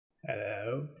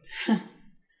Hello.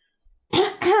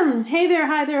 Hey there,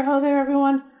 hi there, ho there,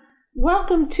 everyone.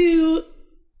 Welcome to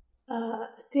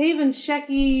Dave and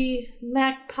Shecky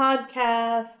Mac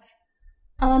Podcast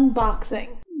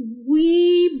unboxing.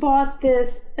 We bought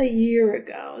this a year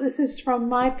ago. This is from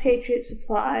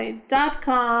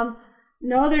mypatriotsupply.com.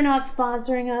 No, they're not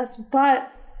sponsoring us,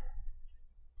 but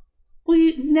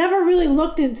we never really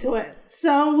looked into it.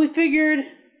 So we figured,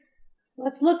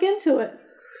 let's look into it.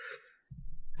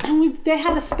 And they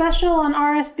had a special on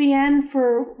RSBN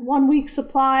for 1 week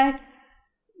supply,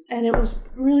 and it was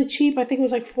really cheap. I think it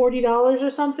was like $40 or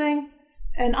something.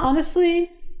 And honestly,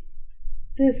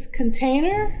 this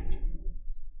container,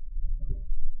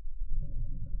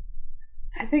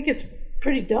 I think it's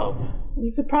pretty dope.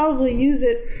 You could probably use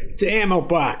it. It's an ammo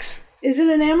box. Is it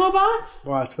an ammo box?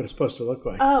 Well, that's what it's supposed to look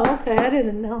like. Oh, okay. I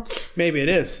didn't know. Maybe it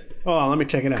is. Hold on, let me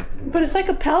check it out. But it's like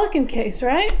a Pelican case,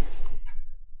 right?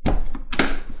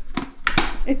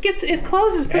 It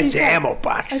closes pretty It's tight. an ammo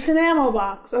box. It's an ammo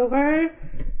box, okay?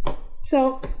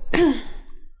 So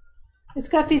it's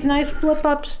got these nice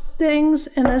flip-up things,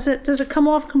 and does it come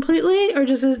off completely, or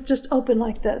does it just open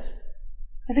like this?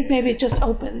 I think maybe it just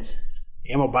opens.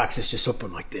 Ammo box is just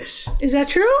open like this. Is that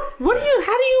true? How are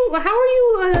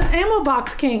you an ammo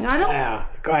box king? I don't. Yeah,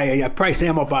 I price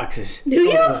ammo boxes. Do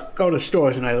you? Go to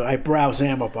stores and I browse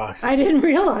ammo boxes. I didn't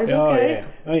realize. Okay.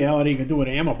 Oh yeah. What do you can do with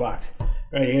an ammo box?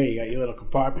 Right here, you got your little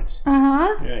compartments.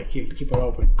 Yeah, keep it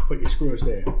open. Put your screws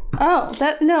there. Oh,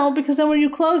 no, because then when you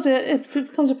close it, it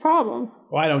becomes a problem.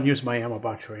 Well, I don't use my ammo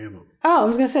box for ammo. Oh, I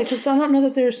was gonna say, because I don't know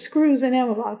that there's screws in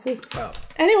ammo boxes. Oh.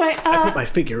 Anyway, I put my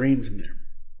figurines in there.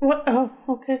 What? Oh,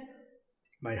 okay.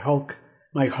 My Hulk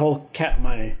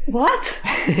What?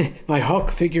 my Hulk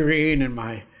figurine and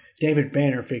my David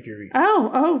Banner figurine.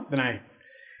 Oh. Then I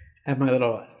have my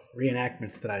little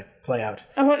reenactments that I play out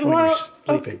Well, when you're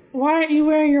sleeping. Why aren't you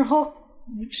wearing your Hulk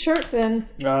shirt then?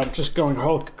 I'm just going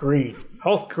Hulk green.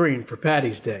 Hulk green for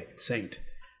Patty's Day, Saint.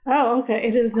 Oh, okay.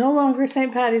 It is no longer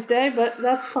St. Patty's Day, but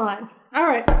that's fine. All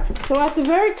right. So at the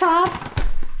very top.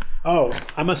 Oh,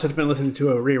 I must have been listening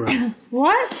to a rerun.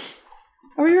 What?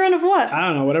 A rerun of what? I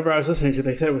don't know. Whatever I was listening to,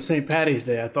 they said it was St. Patty's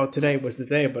Day. I thought today was the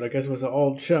day, but I guess it was an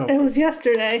old show. It was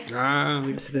yesterday.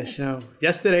 Yesterday's show.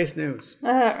 Yesterday's news.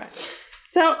 All right.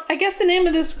 So I guess the name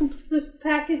of this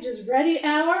package is Ready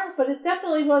Hour, but it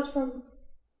definitely was from.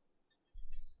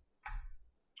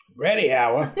 Ready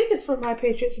Hour. I think it's from My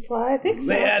Patriot Supply. I think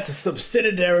so. Yeah, it's a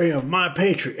subsidiary of My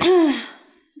Patriot.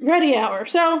 Ready Hour.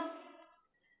 So,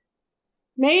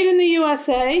 made in the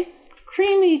USA,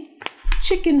 creamy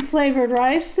chicken flavored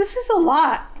rice. This is a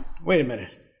lot. Wait a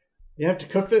minute. You have to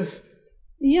cook this?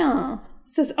 Yeah.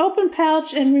 It says open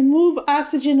pouch and remove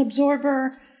oxygen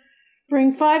absorber.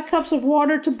 Bring 5 cups of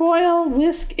water to boil.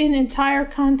 Whisk in entire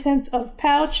contents of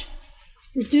pouch.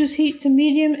 Reduce heat to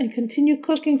medium and continue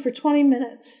cooking for 20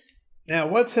 minutes. Now,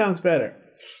 what sounds better?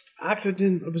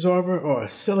 Oxygen absorber or a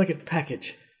silicate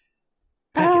package?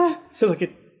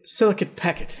 Silicate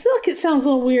packet. Silicate sounds a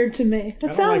little weird to me.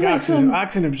 It sounds like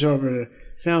oxygen absorber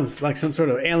sounds like some sort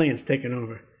of aliens taking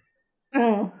over.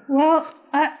 Oh, well,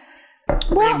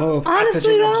 Remove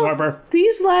honestly though, absorber.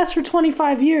 These last for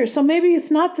 25 years, so maybe it's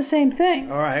not the same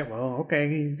thing. All right, well, okay,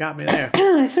 you got me there.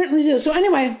 I certainly do. So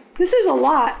anyway, this is a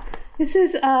lot. This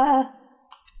is 4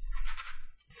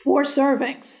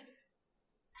 servings.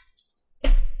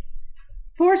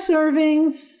 4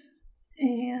 servings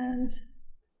and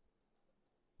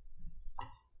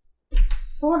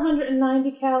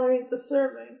 490 calories a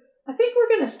serving. I think we're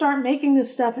going to start making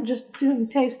this stuff and just doing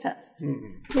taste tests.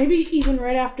 Maybe even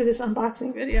right after this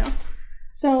unboxing video.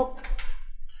 So,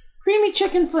 creamy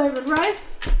chicken flavored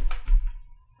rice.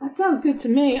 That sounds good to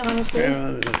me, honestly.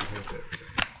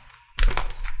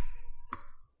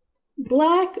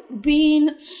 Black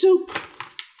bean soup.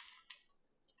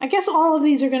 I guess all of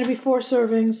these are going to be 4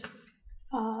 servings.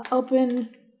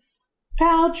 Open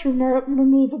pouch,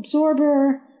 remove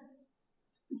absorber,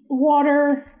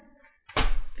 water,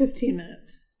 15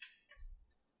 minutes.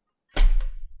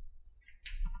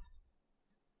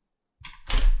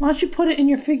 Why don't you put it in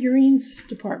your figurines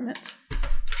department?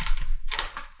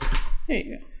 There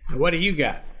you go. Now, what do you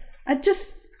got?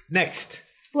 Next.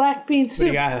 Black bean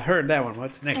soup. I heard that one.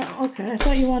 What's next? Oh, okay. I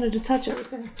thought you wanted to touch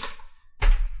everything.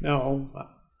 No,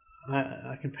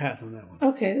 I can pass on that one.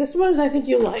 Okay, this one is I think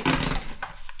you like.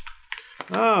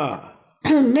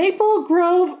 Maple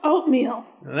Grove oatmeal.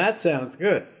 Now that sounds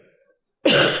good.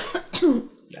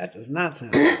 That does not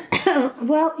sound good.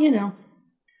 Well, you know.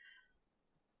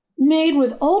 Made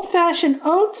with old-fashioned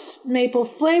oats, maple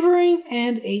flavoring,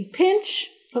 and a pinch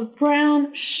of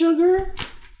brown sugar.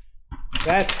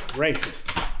 That's racist.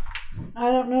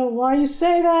 I don't know why you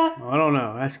say that. I don't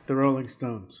know. Ask the Rolling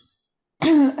Stones.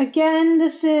 Again,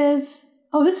 this is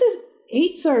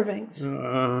 8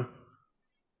 servings.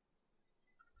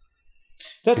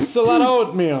 That's a lot of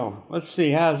oatmeal. Let's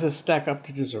see. How does this stack up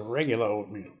to just a regular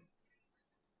oatmeal?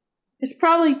 It's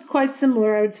probably quite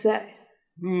similar, I would say.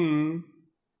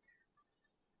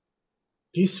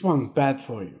 This one's bad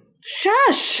for you.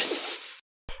 Shush!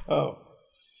 Oh.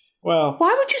 Well.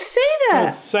 Why would you say that?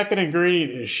 The second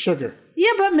ingredient is sugar.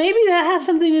 Yeah, but maybe that has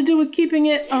something to do with keeping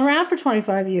it around for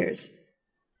 25 years.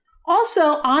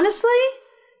 Also, honestly,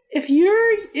 if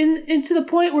you're into the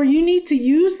point where you need to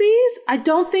use these, I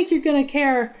don't think you're going to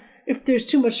care if there's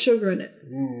too much sugar in it.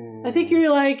 I think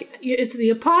you're like, it's the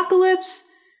apocalypse.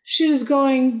 Shit is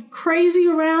going crazy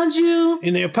around you.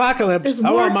 In the apocalypse,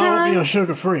 I want my oatmeal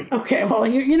sugar-free. Okay, well,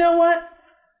 you know what?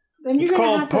 Then it's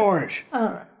called porridge.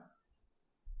 All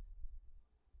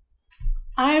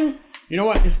right. You know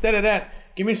what? Instead of that,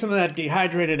 give me some of that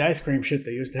dehydrated ice cream shit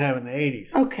they used to have in the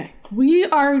 80s. Okay. We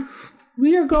are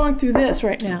going through this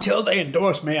right now. Until they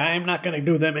endorse me, I am not going to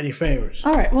do them any favors.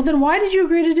 All right. Well, then why did you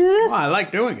agree to do this? Well, I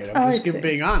like doing it. I'm just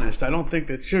being honest. I don't think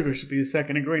that sugar should be the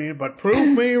second ingredient, but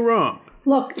prove me wrong.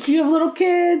 Look, if you have little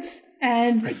kids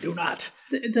and... I do not.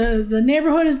 The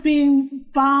neighborhood is being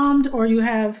bombed, or you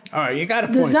have... All right, you got a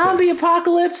point. The zombie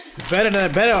apocalypse.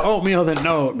 Better oatmeal than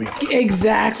no oatmeal.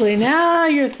 Exactly. Now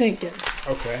you're thinking.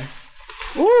 Okay.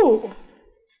 Ooh.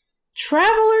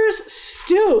 Traveler's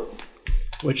Stew.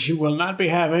 Which you will not be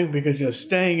having because you're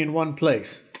staying in one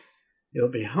place. You'll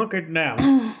be hunkered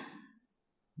down.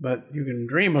 But you can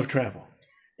dream of travel.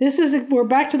 We're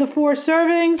back to the 4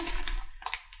 servings.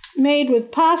 Made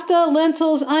with pasta,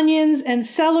 lentils, onions, and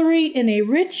celery in a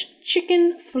rich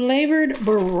chicken-flavored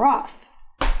broth.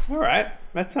 All right.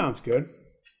 That sounds good.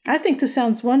 I think this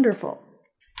sounds wonderful.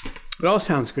 It all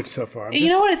sounds good so far. You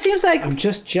know what? It seems like... I'm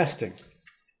just jesting.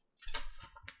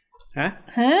 Huh?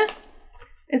 Huh?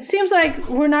 It seems like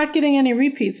we're not getting any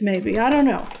repeats, maybe. I don't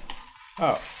know.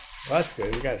 Oh. Well, that's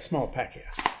good. We got a small pack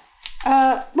here.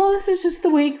 Well, this is just the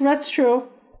week. That's true.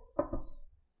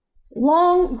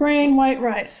 Long grain white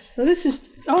rice. So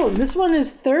this one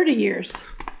is 30 years.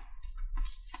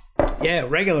 Yeah,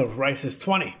 regular rice is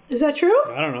 20. Is that true?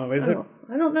 I don't know. Is it?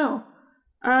 I don't know.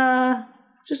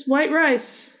 Just white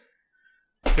rice.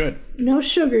 Good. No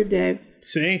sugar, Dave.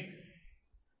 See?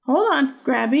 Hold on,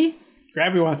 Grabby.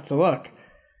 Grabby wants to look.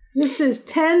 This is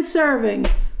 10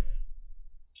 servings.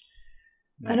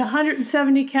 Nice. At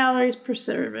 170 calories per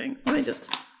serving. Let me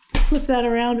just flip that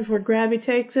around before Grabby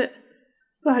takes it.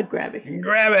 Go ahead, Grabby.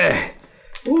 Grabby!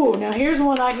 Ooh, now here's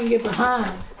one I can get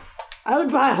behind. I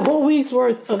would buy a whole week's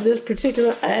worth of this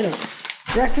particular item.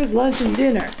 Breakfast, lunch, and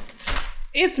dinner.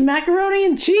 It's macaroni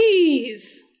and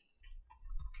cheese.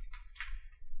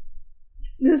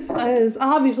 This is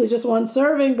obviously just 1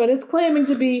 serving, but it's claiming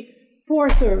to be 4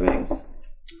 servings.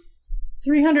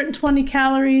 320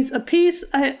 calories a piece.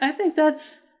 I think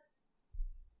that's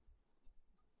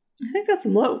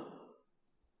low.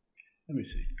 Let me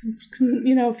see.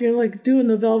 You know, if you're like doing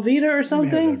the Velveeta or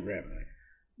something,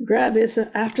 grab this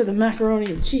after the macaroni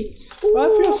and cheese.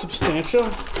 Well, I feel substantial.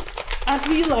 I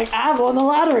feel like I won the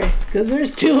lottery because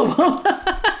there's 2 of them.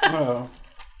 Oh.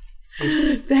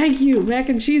 Thank you, mac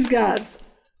and cheese gods.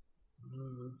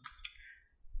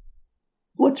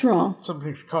 What's wrong?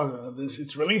 Something's causing this.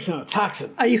 It's releasing a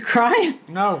toxin. Are you crying?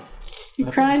 No. You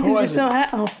crying because you're so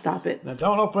happy? Oh, stop it. Now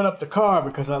don't open up the car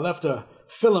because I left a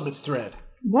filament thread.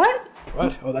 What?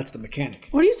 What? Oh, that's the mechanic.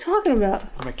 What are you talking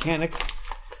about? The mechanic.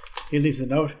 He leaves a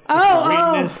note.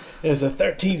 There's a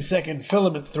 13-second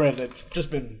filament thread that's just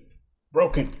been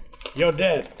broken. You're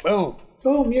dead. Boom.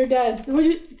 Boom, you're dead.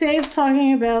 Dave's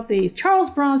talking about the Charles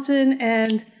Bronson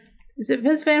and... Is it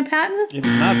Vince Van Patten? It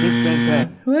is not Vince Van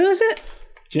Patten. Who is it?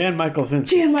 Jan Michael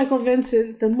Vincent. Jan Michael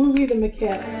Vincent, the movie The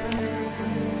Mechanic.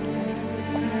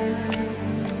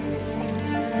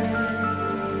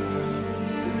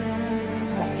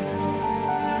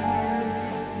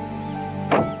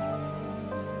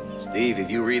 Steve,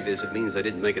 if you read this, it means I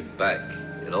didn't make it back.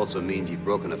 It also means you've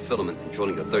broken a filament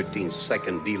controlling a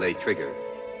 13-second delay trigger.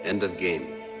 End of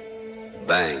game.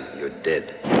 Bang, you're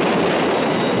dead.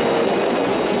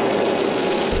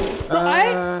 So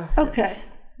okay.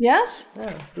 Yes? Yeah,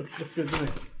 that's good to me.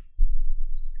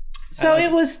 So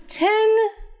it was 10.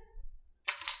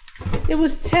 It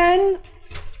was 10.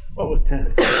 What was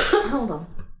 10? Hold on.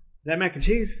 Is that mac and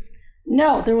cheese?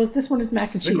 No, this one is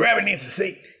mac and cheese. The Grabby needs to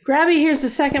see. Grabby, here's the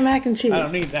second mac and cheese. I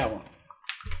don't need that one.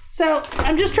 So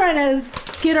I'm just trying to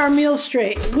get our meals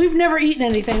straight. We've never eaten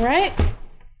anything, right?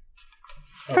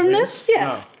 From this?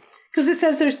 Yeah. Because it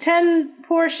says there's 10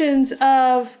 portions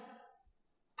of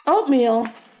oatmeal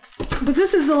But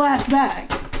this is the last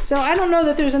bag. So I don't know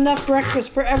that there's enough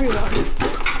breakfast for everyone.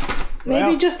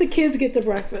 Maybe just the kids get the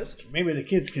breakfast. Maybe the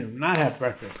kids can not have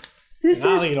breakfast.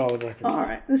 I'll eat all the breakfast. All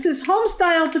right. This is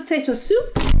home-style potato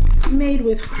soup made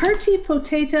with hearty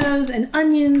potatoes and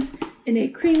onions in a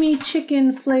creamy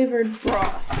chicken-flavored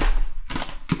broth.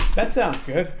 That sounds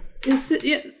good.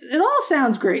 It all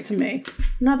sounds great to me.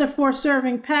 Another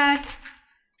 4-serving pack.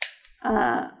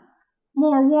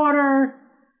 More water,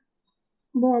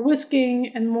 more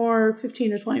whisking, and more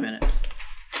 15 or 20 minutes.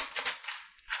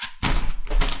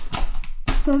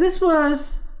 So this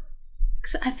was,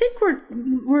 I think we're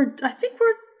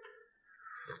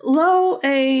low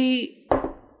a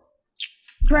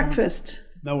breakfast.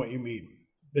 Know what you mean?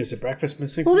 There's a breakfast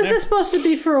missing. Well, this is supposed to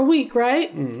be for a week,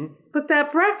 right? Mm-hmm. But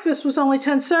that breakfast was only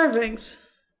 10 servings,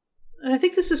 and I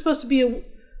think this is supposed to be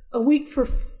a week for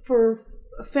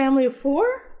a family of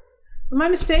 4. Am I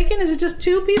mistaken? Is it just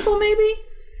 2 people? Maybe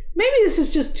this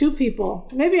is just 2 people.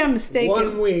 Maybe I'm mistaken.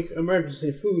 1 week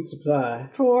emergency food supply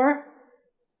for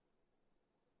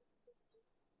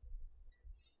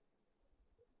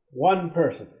 1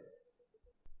 person.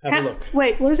 Have a look.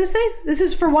 Wait, what does it say? This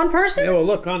is for 1 person? Yeah, well,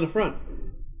 look on the front.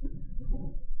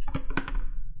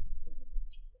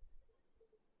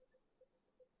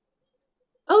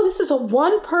 Oh, this is a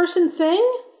 1-person thing?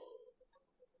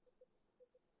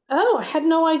 Oh, I had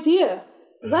no idea.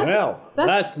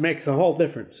 That makes a whole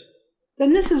difference.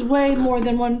 Then this is way more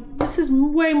than one. This is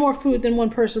way more food than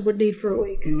 1 person would need for a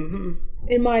week,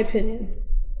 in my opinion.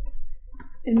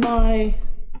 In my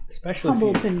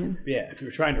humble opinion. Yeah, if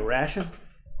you're trying to ration.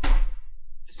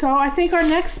 So I think our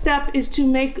next step is to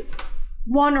make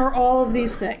 1 or all of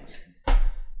these things.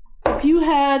 If you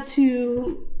had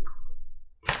to,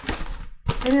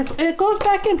 and it goes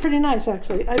back in pretty nice,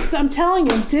 actually. I'm telling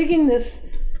you, I'm digging this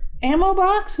ammo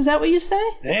box. Is that what you say?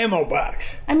 The ammo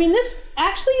box. I mean, this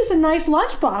actually is a nice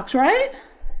lunch box, right?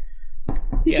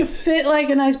 You could fit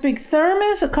like a nice big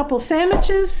thermos, a couple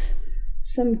sandwiches,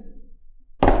 some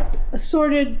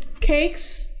assorted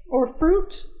cakes or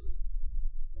fruit.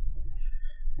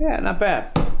 Yeah, not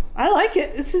bad. I like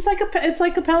it. This is it's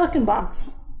like a Pelican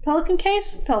box. Pelican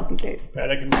case? Pelican case.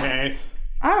 Pelican case.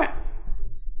 All right.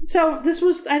 So this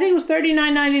was, I think it was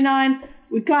 $39.99.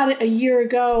 We got it a year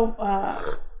ago.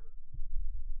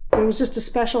 It was just a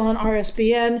special on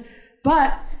RSBN.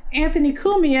 But Anthony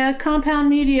Cumia,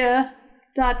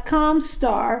 compoundmedia.com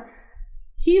star,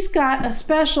 he's got a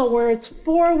special where it's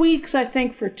 4 weeks, I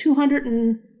think, for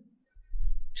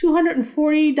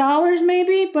 $240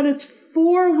 maybe, but it's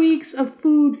 4 weeks of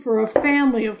food for a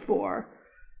family of 4.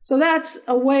 So that's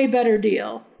a way better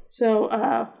deal. So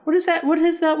what is that? What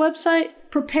is that website?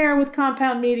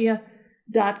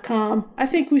 preparewithcompoundmedia.com. I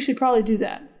think we should probably do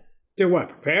that. Do what?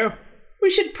 Prepare? We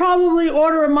should probably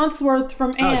order a month's worth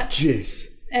from Aunt. Oh, jeez.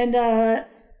 And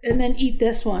then eat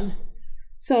this one.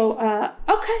 So,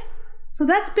 okay. So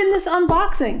that's been this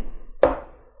unboxing.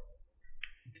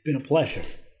 It's been a pleasure.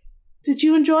 Did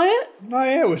you enjoy it? Oh,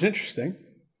 yeah, it was interesting.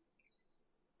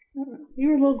 You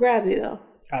were a little grabby, though.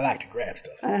 I like to grab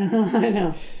stuff. I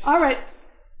know. All right.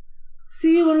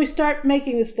 See you when we start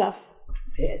making this stuff.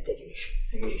 Yeah, take it.